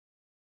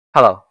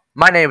Hello,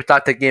 my name is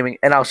Dr. Gaming,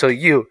 and I'll show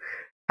you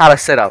how to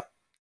set up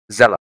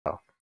Zello.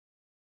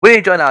 When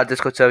you join our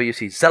Discord server, you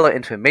see Zello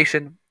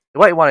information.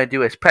 What you want to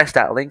do is press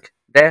that link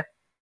there,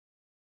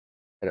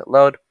 let it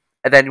load,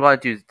 and then you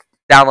want to do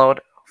download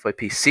for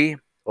PC or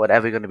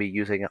whatever you're going to be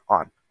using it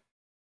on.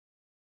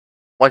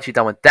 Once you're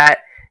done with that,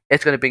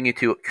 it's going to bring you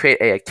to create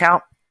an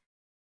account,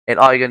 and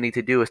all you're going to need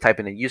to do is type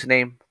in a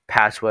username,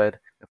 password,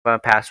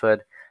 confirm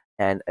password,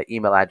 and an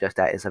email address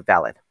that is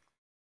valid.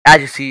 As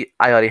you see,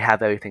 I already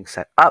have everything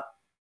set up.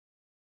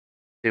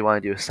 So you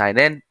want to do is sign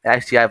in. As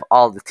you see, I have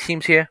all the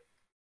teams here.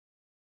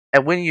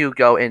 And when you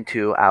go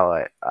into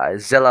our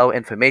Zello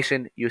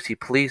information, you see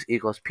police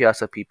equals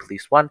PSRP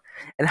police 1.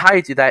 And how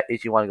you do that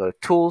is you want to go to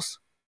tools,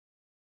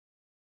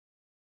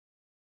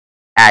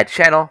 add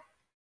channel,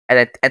 and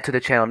then enter the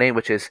channel name,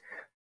 which is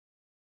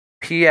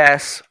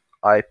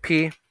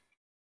PSRP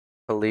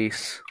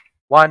police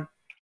 1.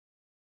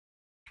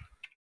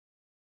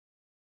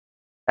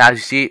 As you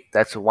see,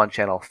 that's one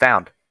channel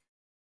found.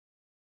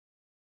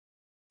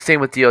 Same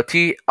with DOT,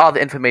 all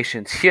the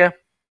information is here,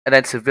 and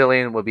then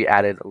civilian will be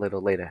added a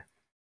little later.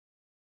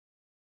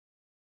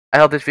 I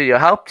hope this video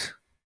helped,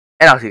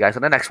 and I'll see you guys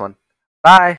on the next one. Bye!